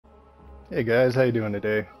Hey guys, how you doing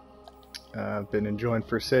today? I've been enjoying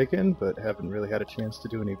Forsaken, but haven't really had a chance to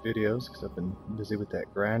do any videos because I've been busy with that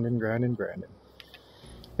grinding.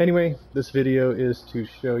 Anyway, this video is to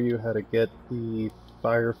show you how to get the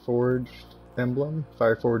Fireforged Emblem,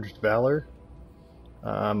 Fireforged Valor.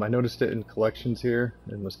 I noticed it in collections here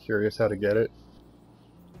and was curious how to get it.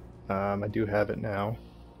 I do have it now.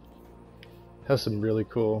 It has some really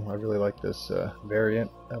cool, I really like this variant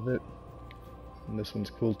of it. And this one's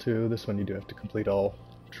cool too. This one you do have to complete all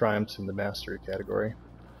triumphs in the mastery category.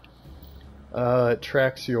 It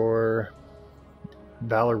tracks your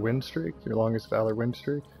Valor win streak, your longest Valor win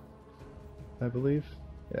streak, I believe.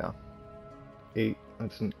 Yeah. 8.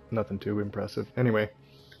 That's nothing too impressive. Anyway,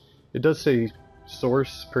 it does say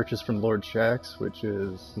source purchased from Lord Shaxx, which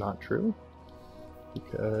is not true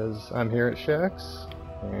because I'm here at Shaxx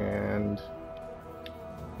and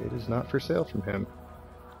it is not for sale from him.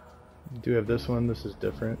 You do have this one. This is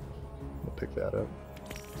different. We'll pick that up.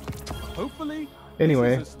 Hopefully.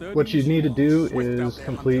 Anyway, what you need to do is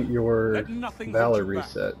complete your Valor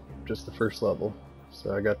reset, just the first level.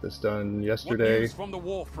 So I got this done yesterday,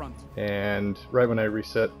 and right when I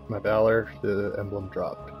reset my Valor, the emblem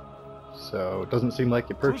dropped. So it doesn't seem like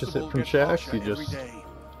you purchase it from Shaxx, you just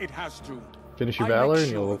finish your Valor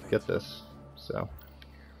and you'll get this. So,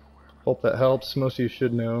 hope that helps. Most of you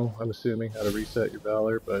should know, I'm assuming, how to reset your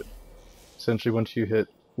Valor, but essentially once you hit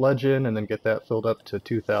Legend and then get that filled up to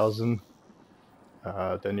 2000,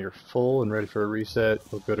 then you're full and ready for a reset.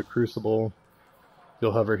 You'll go to Crucible,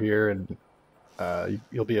 you'll hover here, and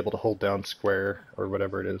you'll be able to hold down square or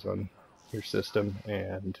whatever it is on your system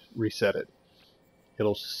and reset it.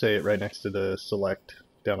 It'll say it right next to the select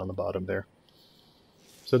down on the bottom there.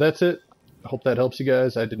 So that's it. I hope that helps you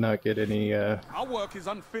guys. I did not get any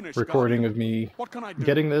recording of me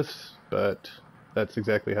getting this, but that's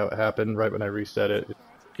exactly how it happened. Right when I reset it, it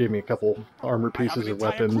gave me a couple armor pieces or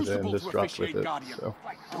weapons, and this dropped with it. So,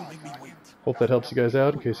 hope that helps you guys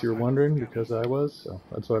out in case you were wondering, because I was. So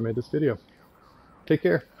that's why I made this video. Take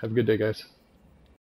care. Have a good day, guys.